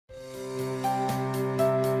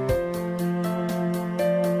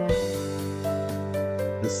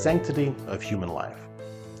sanctity of human life.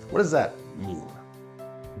 What does that mean?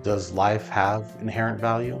 Does life have inherent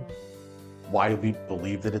value? Why do we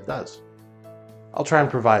believe that it does? I'll try and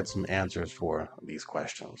provide some answers for these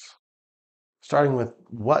questions. Starting with,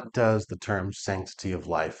 what does the term sanctity of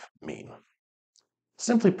life mean?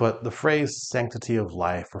 Simply put, the phrase sanctity of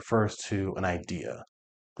life refers to an idea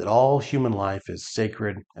that all human life is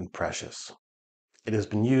sacred and precious. It has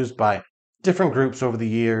been used by different groups over the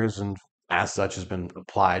years and as such has been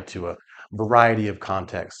applied to a variety of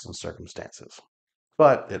contexts and circumstances.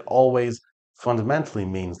 But it always fundamentally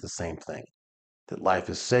means the same thing, that life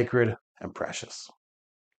is sacred and precious.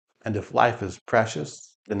 And if life is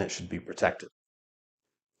precious, then it should be protected.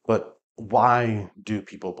 But why do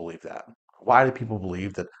people believe that? Why do people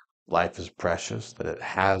believe that life is precious, that it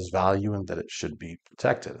has value, and that it should be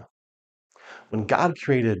protected? When God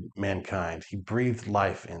created mankind, he breathed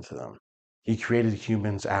life into them. He created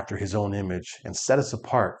humans after his own image and set us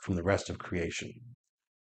apart from the rest of creation.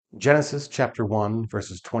 Genesis chapter 1,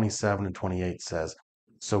 verses 27 and 28 says,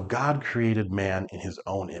 "So God created man in his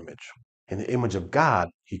own image. In the image of God,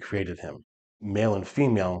 he created him. Male and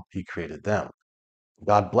female, he created them.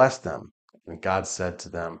 God blessed them, and God said to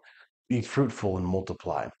them, 'Be fruitful and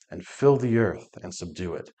multiply, and fill the earth and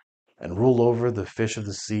subdue it, and rule over the fish of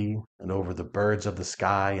the sea, and over the birds of the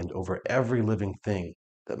sky, and over every living thing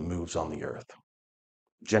that moves on the earth.'"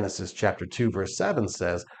 Genesis chapter 2, verse 7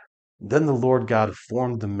 says, "Then the Lord God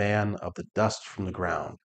formed the man of the dust from the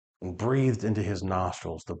ground, and breathed into his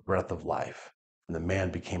nostrils the breath of life, and the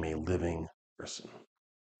man became a living person."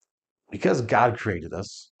 Because God created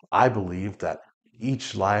us, I believe that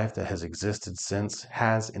each life that has existed since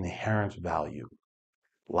has inherent value.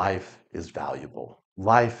 Life is valuable.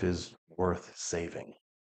 Life is worth saving.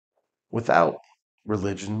 Without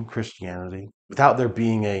religion, Christianity, without there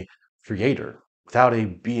being a creator, without a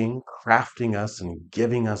being crafting us and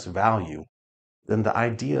giving us value, then the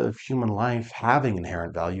idea of human life having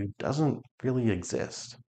inherent value doesn't really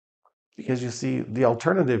exist. Because you see, the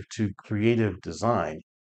alternative to creative design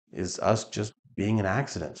is us just being an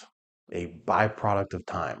accident, a byproduct of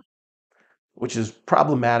time, which is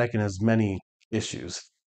problematic and has many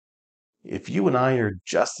issues. If you and I are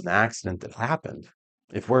just an accident that happened,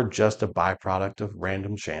 if we're just a byproduct of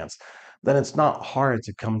random chance, then it's not hard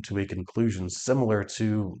to come to a conclusion similar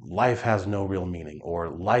to life has no real meaning or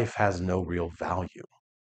life has no real value.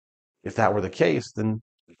 If that were the case, then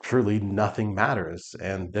truly nothing matters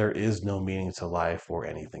and there is no meaning to life or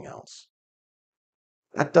anything else.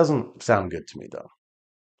 That doesn't sound good to me, though.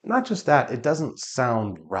 Not just that, it doesn't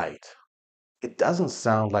sound right. It doesn't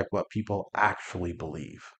sound like what people actually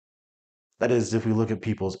believe. That is, if we look at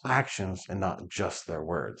people's actions and not just their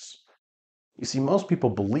words. You see, most people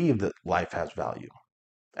believe that life has value,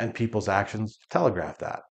 and people's actions telegraph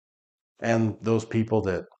that. And those people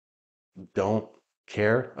that don't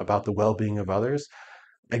care about the well being of others,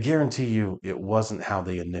 I guarantee you it wasn't how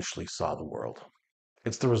they initially saw the world.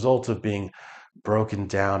 It's the result of being broken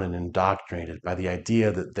down and indoctrinated by the idea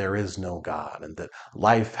that there is no God and that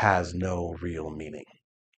life has no real meaning.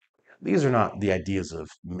 These are not the ideas of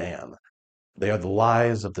man. They are the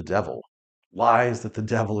lies of the devil, lies that the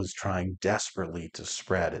devil is trying desperately to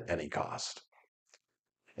spread at any cost.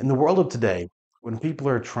 In the world of today, when people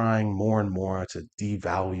are trying more and more to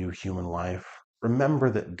devalue human life, remember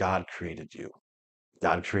that God created you.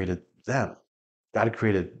 God created them. God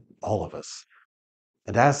created all of us.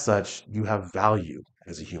 And as such, you have value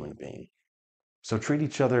as a human being. So treat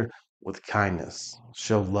each other with kindness,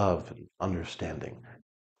 show love and understanding.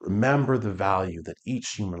 Remember the value that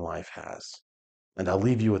each human life has. And I'll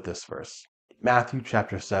leave you with this verse. Matthew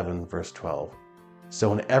chapter 7, verse 12.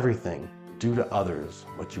 "So in everything, do to others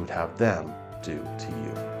what you would have them do to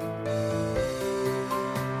you."